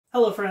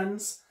Hello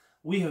friends!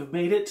 We have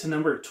made it to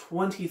number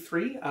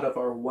 23 out of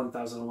our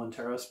 1001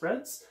 tarot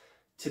spreads.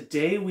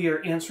 Today we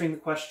are answering the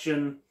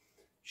question,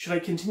 should I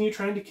continue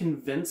trying to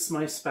convince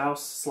my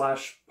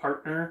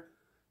spouse/partner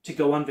to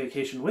go on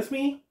vacation with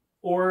me,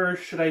 or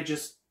should I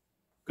just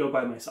go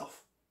by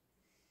myself?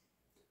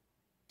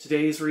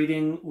 Today's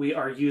reading, we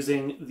are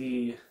using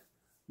the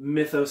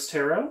Mythos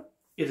Tarot.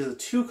 It is a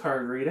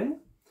 2-card reading,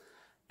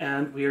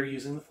 and we are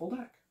using the full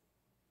deck.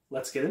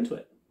 Let's get into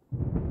it.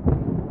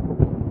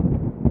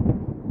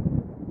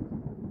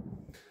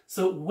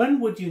 So when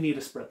would you need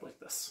a spread like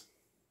this?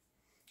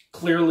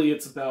 Clearly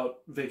it's about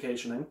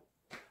vacationing,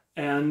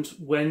 and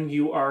when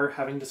you are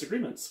having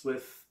disagreements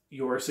with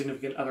your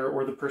significant other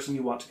or the person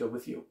you want to go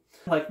with you.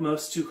 Like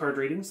most 2-card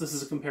readings, this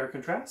is a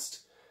compare-contrast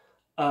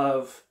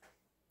of,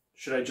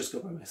 should I just go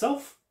by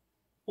myself,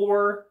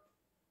 or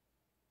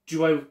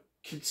do I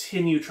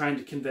continue trying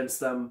to convince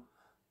them,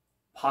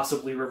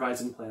 possibly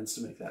revising plans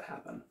to make that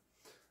happen?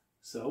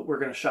 So we're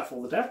going to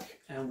shuffle the deck,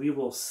 and we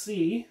will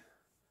see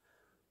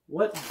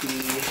what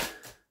the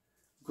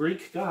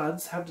Greek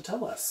gods have to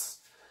tell us,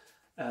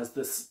 as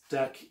this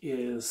deck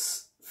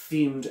is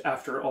themed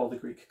after all the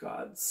Greek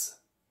gods.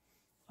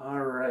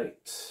 All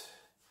right.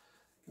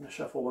 I'm going to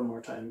shuffle one more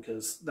time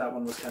because that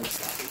one was kind of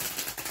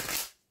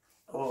sloppy.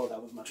 Oh,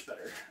 that was much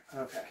better.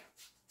 Okay.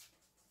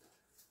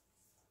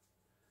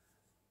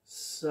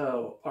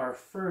 So, our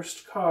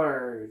first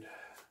card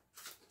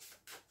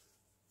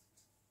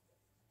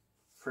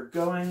for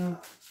going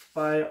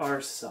by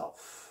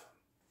ourself.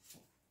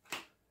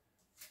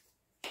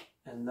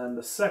 And then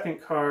the second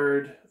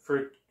card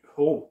for,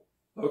 oh,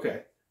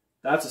 okay.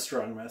 That's a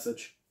strong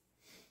message.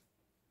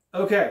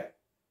 Okay.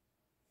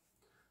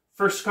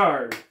 First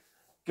card,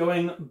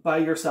 going by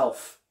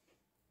yourself,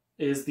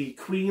 is the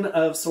Queen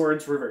of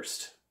Swords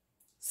reversed,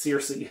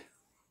 Circe.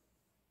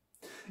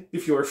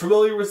 If you are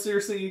familiar with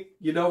Circe,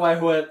 you know I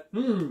went,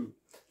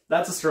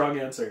 that's a strong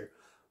answer.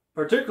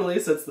 Particularly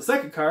since the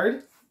second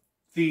card,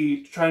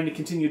 the trying to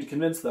continue to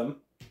convince them,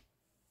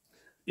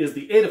 is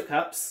the Eight of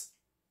Cups,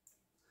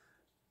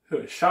 who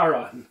is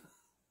Charon.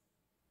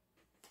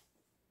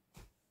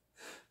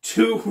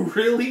 Two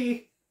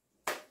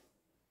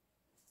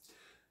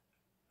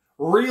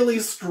really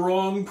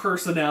strong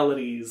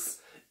personalities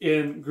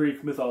in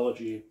Greek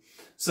mythology.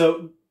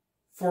 So,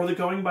 for the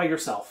going by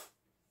yourself,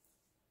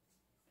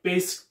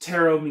 base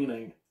tarot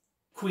meaning,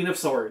 Queen of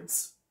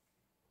Swords,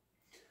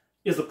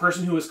 is the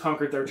person who has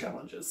conquered their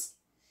challenges.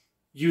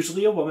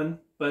 Usually a woman,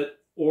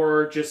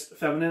 or just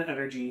feminine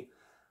energy,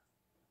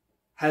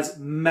 has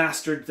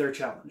mastered their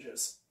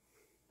challenges.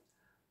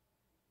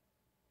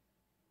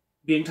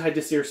 Being tied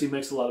to Circe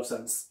makes a lot of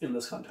sense in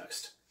this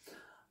context.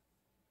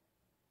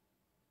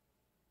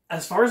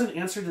 As far as an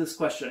answer to this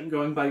question,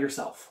 going by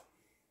yourself,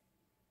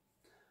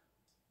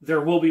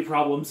 there will be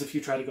problems if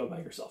you try to go by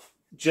yourself.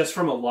 Just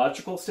from a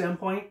logical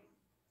standpoint,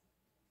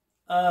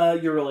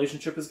 your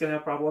relationship is going to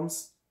have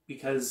problems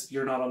because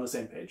you're not on the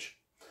same page.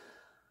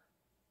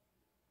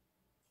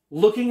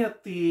 Looking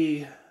at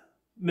the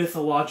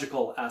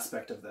mythological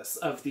aspect of this,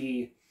 of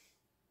the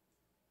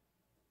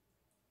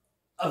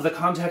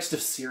context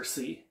of Circe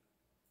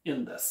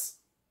in this.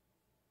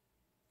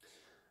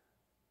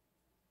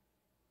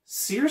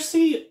 Circe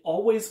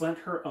always went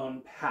her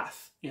own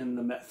path in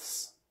the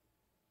myths.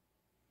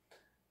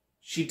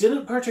 She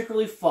didn't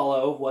particularly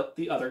follow what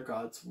the other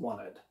gods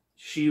wanted.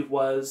 She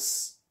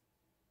was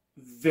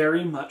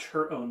very much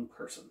her own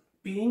person.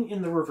 Being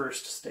in the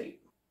reversed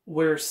state,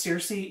 where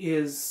Circe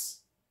is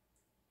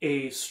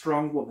a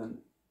strong woman,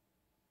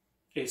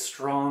 a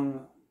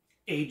strong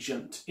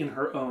agent in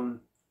her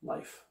own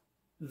life,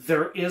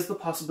 there is the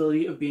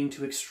possibility of being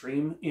too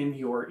extreme in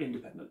your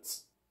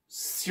independence.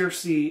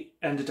 Circe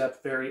ended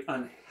up very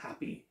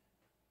unhappy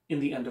in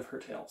the end of her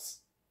tales.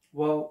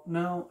 Well,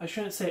 no, I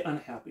shouldn't say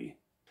unhappy.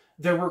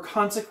 There were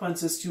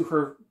consequences to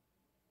her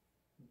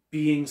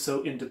being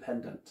so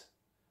independent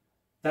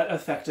that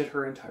affected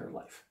her entire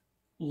life.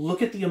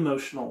 Look at the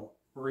emotional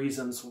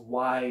reasons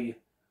why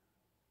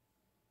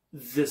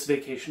this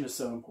vacation is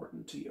so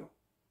important to you.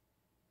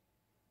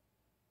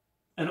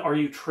 And are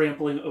you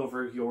trampling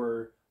over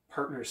your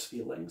partner's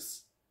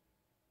feelings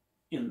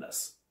in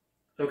this?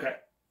 Okay.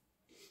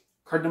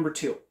 Card number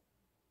 2.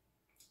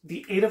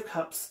 The Eight of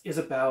Cups is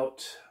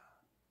about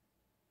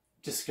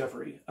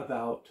discovery,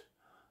 about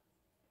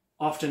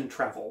often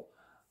travel,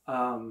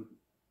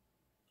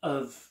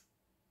 of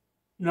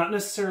not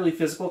necessarily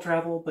physical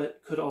travel,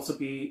 but could also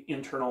be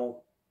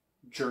internal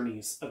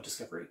journeys of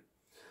discovery.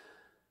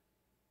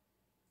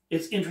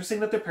 It's interesting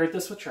that they paired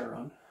this with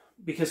Charon,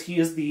 because he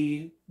is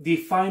the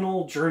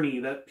final journey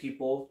that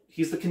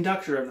he's the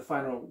conductor of the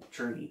final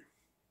journey.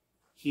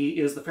 He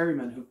is the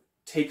ferryman who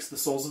takes the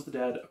souls of the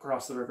dead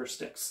across the river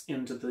Styx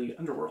into the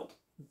underworld.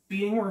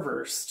 Being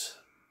reversed,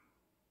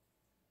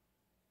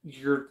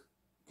 you're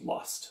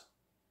lost.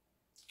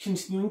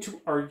 Continuing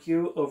to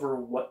argue over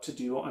what to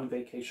do on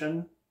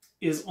vacation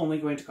is only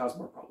going to cause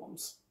more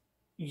problems.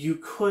 You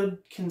could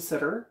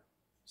consider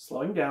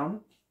slowing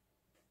down,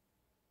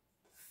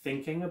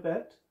 thinking a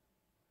bit,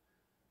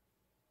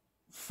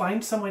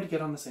 find some way to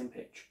get on the same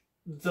page.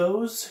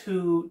 Those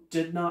who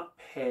did not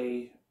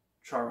pay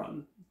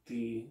Charon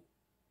the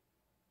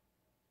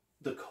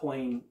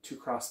coin to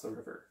cross the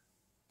river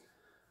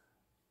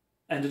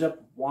ended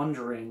up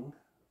wandering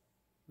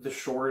the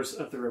shores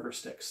of the river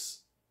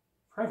Styx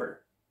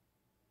forever.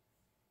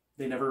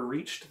 They never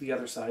reached the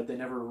other side. They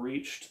never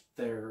reached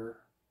their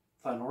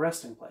final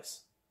resting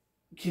place.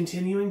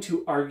 Continuing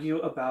to argue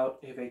about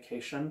a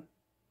vacation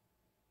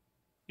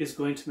is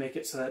going to make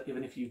it so that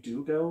even if you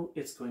do go,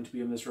 it's going to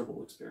be a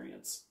miserable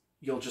experience.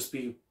 You'll just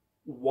be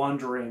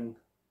wandering,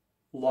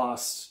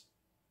 lost,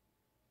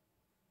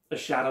 a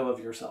shadow of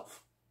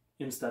yourself,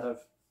 instead of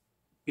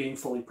being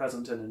fully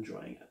present and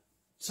enjoying it.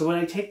 So when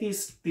I take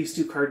these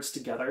two cards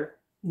together,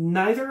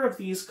 neither of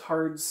these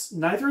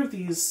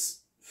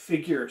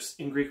figures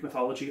in Greek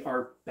mythology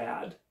are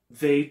bad.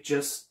 They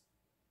just,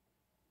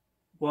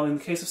 well, in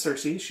the case of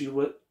Circe,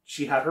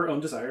 she had her own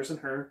desires and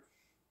her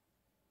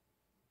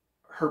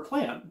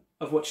plan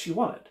of what she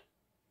wanted.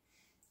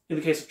 In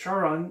the case of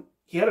Charon,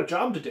 he had a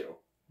job to do.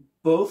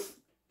 Both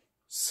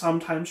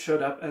sometimes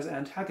showed up as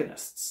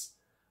antagonists,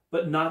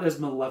 but not as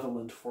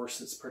malevolent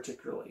forces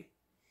particularly.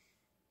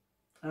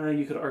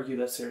 You could argue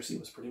that Circe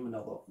was pretty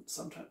malevolent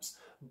sometimes.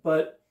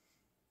 But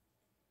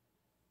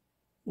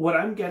what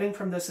I'm getting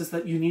from this is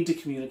that you need to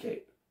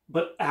communicate,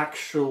 but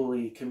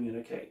actually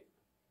communicate.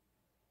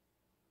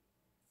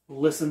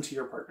 Listen to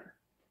your partner.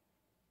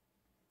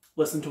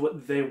 Listen to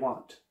what they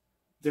want,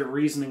 their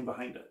reasoning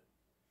behind it.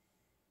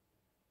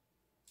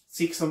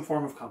 Seek some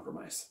form of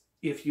compromise.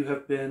 If you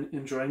have been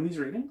enjoying these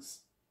readings,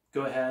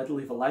 go ahead,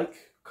 leave a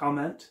like,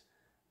 comment,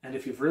 and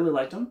if you've really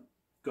liked them,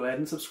 go ahead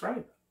and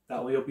subscribe.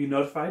 That way you'll be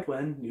notified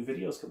when new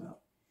videos come out.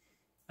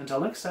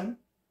 Until next time,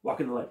 walk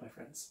in the light, my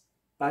friends.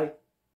 Bye.